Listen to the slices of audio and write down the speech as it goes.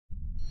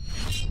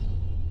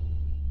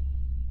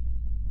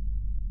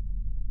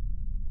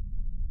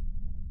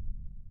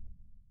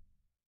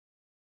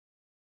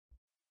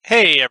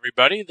Hey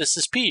everybody, this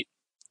is Pete,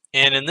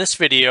 and in this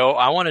video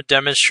I want to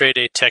demonstrate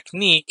a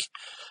technique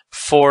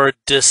for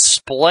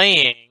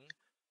displaying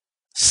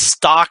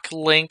stock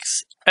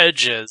length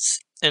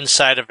edges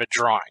inside of a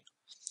drawing.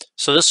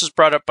 So this was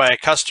brought up by a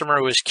customer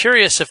who was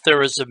curious if there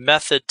was a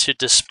method to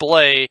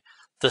display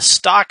the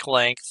stock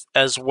length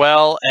as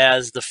well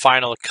as the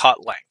final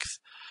cut length.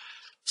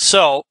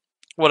 So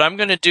what I'm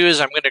going to do is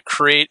I'm going to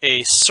create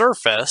a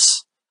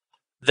surface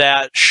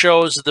that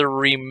shows the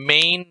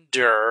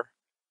remainder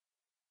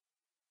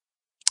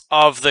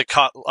of the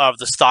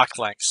stock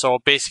length. So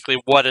basically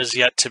what is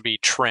yet to be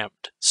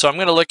trimmed. So I'm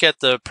going to look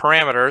at the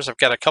parameters. I've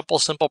got a couple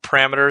simple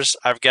parameters.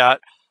 I've got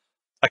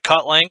a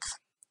cut length,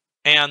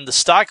 and the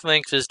stock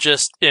length is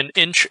just in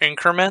inch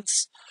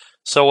increments.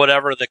 So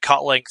whatever the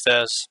cut length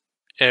is,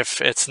 if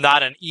it's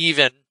not an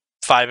even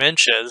 5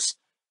 inches,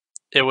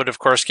 it would of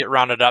course get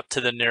rounded up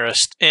to the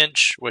nearest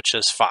inch, which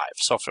is 5.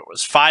 So if it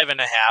was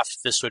 5.5,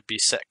 this would be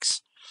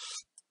 6.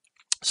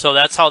 So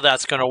that's how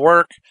that's going to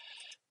work.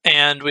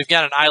 And we've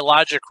got an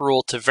iLogic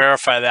rule to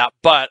verify that,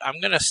 but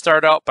I'm going to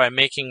start out by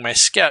making my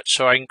sketch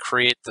so I can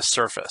create the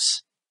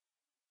surface.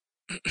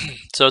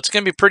 So it's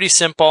going to be pretty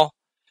simple,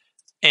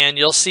 and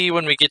you'll see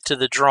when we get to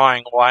the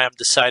drawing why I'm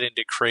deciding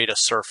to create a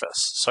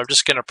surface. So I'm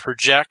just going to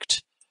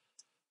project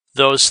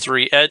those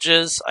 3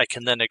 edges. I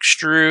can then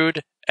extrude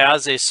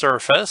as a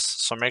surface,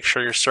 so make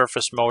sure your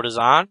surface mode is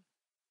on.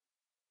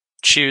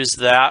 Choose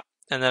that,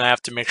 and then I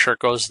have to make sure it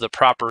goes the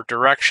proper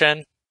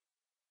direction.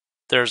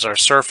 There's our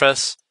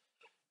surface.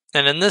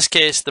 And in this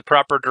case, the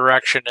proper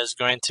direction is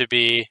going to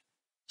be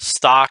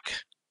stock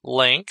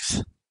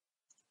length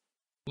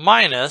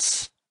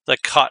minus the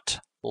cut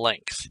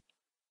length.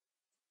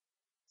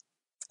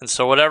 And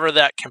so whatever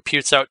that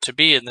computes out to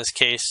be, in this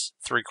case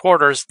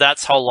 3/4,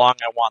 that's how long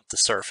I want the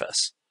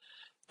surface.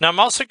 Now I'm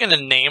also going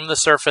to name the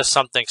surface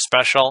something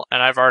special,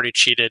 and I've already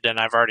cheated and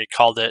I've already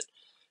called it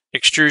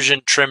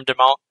extrusion trimmed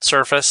amount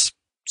surface,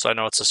 so I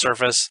know it's a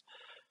surface.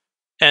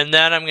 And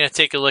then I'm going to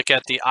take a look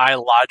at the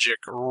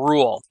iLogic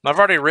rule. I've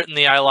already written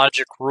the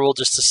iLogic rule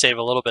just to save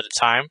a little bit of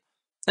time.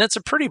 And it's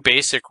a pretty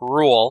basic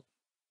rule.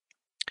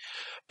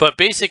 But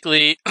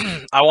basically,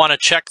 I want to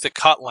check the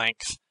cut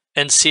length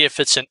and see if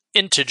it's an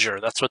integer.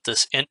 That's what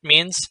this int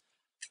means.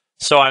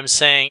 So I'm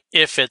saying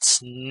if it's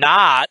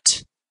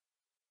not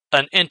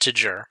an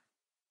integer,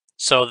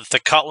 so that the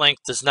cut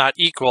length does not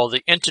equal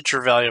the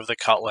integer value of the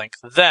cut length,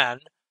 then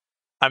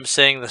I'm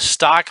saying the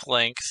stock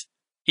length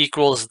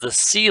equals the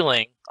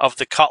ceiling of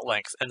the cut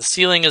length. And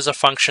ceiling is a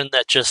function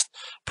that just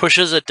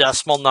pushes a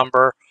decimal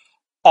number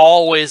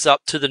always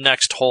up to the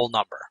next whole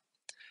number.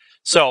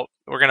 So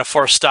we're going to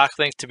force stock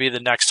length to be the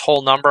next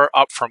whole number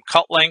up from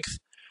cut length.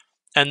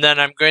 And then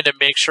I'm going to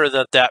make sure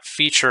that that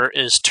feature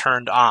is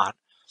turned on.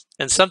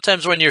 And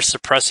sometimes when you're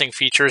suppressing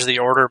features, the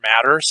order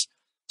matters.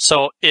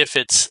 So if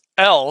it's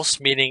else,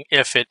 meaning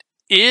if it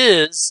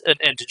is an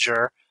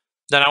integer,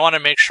 then I want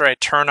to make sure I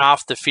turn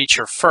off the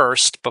feature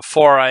first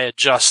before I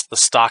adjust the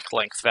stock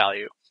length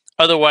value.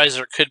 Otherwise,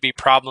 there could be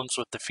problems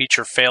with the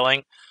feature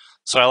failing.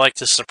 So I like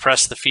to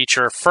suppress the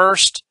feature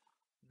first,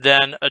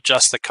 then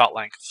adjust the cut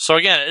length. So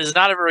again, it is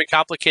not a very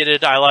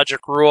complicated iLogic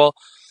rule,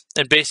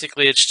 and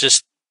basically it's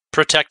just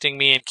protecting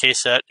me in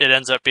case that it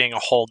ends up being a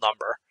whole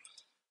number.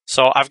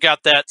 So I've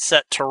got that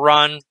set to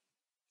run.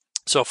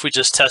 So if we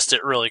just test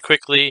it really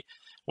quickly,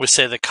 we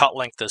say the cut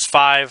length is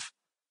 5.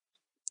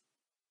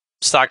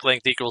 Stock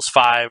length equals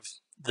 5,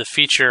 the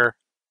feature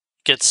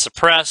gets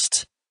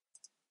suppressed.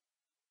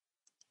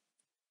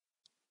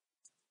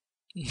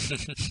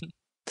 And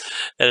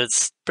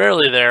it's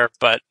barely there,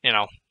 but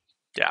yeah.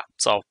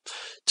 So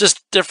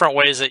just different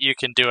ways that you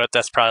can do it.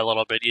 That's probably a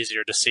little bit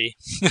easier to see.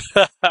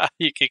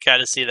 You can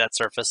kind of see that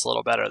surface a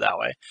little better that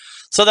way.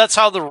 So that's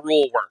how the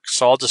rule works.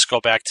 So I'll just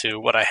go back to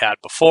what I had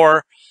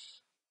before.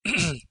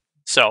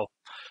 So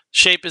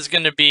shape is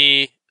going to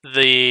be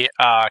the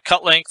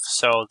cut length,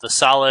 so the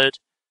solid,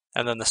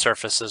 and then the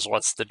surface is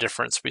what's the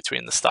difference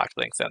between the stock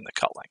length and the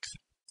cut length.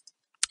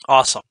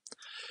 Awesome.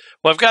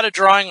 Well, I've got a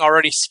drawing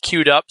already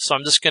queued up, so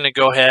I'm just going to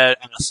go ahead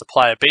and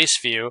supply a base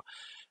view.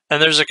 And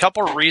there's a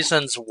couple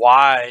reasons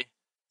why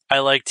I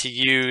like to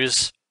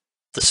use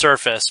the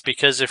surface,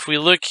 because if we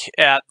look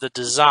at the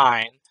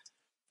design,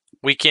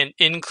 we can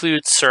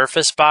include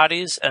surface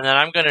bodies, and then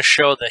I'm going to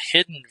show the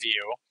hidden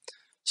view.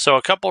 So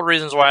a couple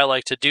reasons why I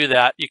like to do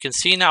that. You can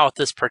see now with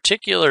this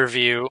particular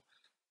view,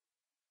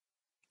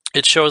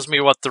 it shows me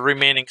what the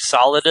remaining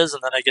solid is,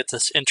 and then I get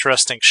this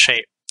interesting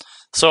shape.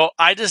 So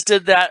I just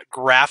did that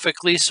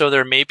graphically, so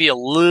there may be a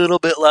little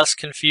bit less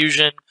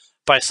confusion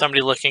by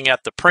somebody looking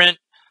at the print,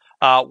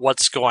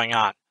 what's going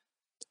on.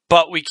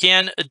 But we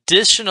can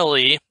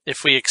additionally,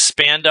 if we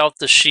expand out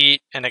the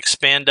sheet and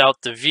expand out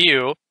the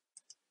view,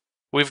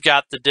 we've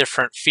got the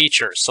different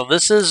features. So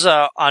this is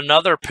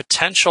another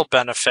potential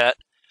benefit.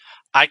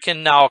 I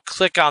can now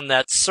click on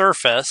that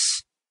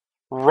surface,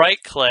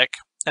 right-click,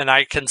 and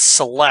I can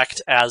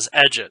select as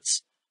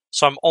edges.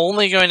 So I'm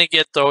only going to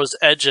get those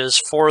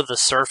edges for the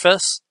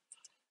surface.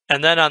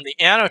 And then on the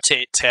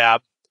Annotate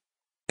tab,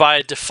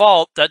 by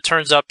default, that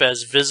turns up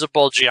as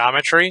visible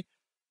geometry.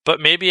 but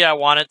maybe I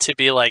want it to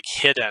be like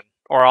hidden,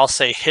 or I'll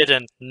say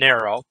hidden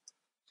narrow.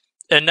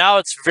 And now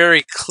it's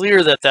very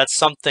clear that that's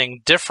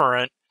something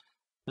different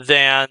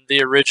than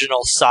the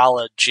original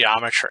solid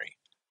geometry.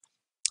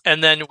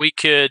 And then we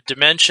could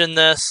dimension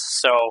this,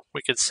 so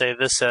we could say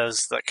this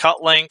as the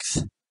cut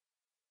length,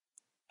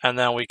 and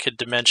then we could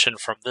dimension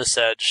from this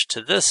edge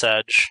to this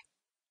edge.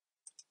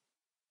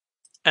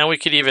 And we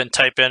could even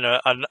type in a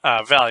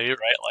value,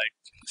 right, like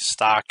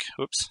stock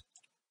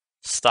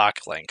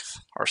length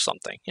or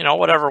something,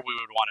 whatever we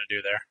would want to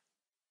do there.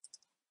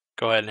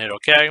 Go ahead and hit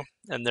OK,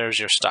 and there's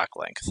your stock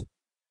length.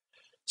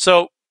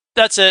 So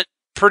that's it,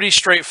 pretty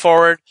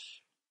straightforward.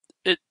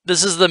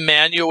 This is the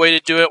manual way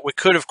to do it. We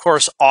could, of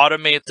course,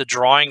 automate the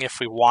drawing if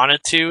we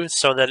wanted to,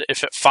 so that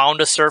if it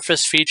found a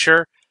surface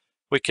feature,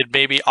 we could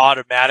maybe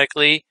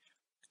automatically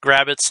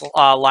grab its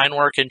line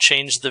work and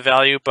change the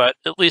value, but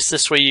at least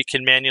this way you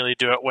can manually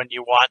do it when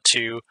you want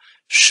to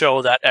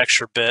show that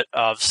extra bit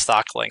of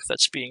stock length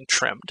that's being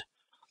trimmed.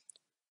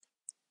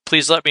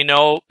 Please let me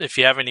know if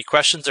you have any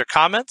questions or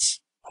comments.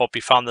 Hope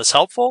you found this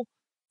helpful,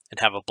 and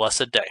have a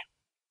blessed day.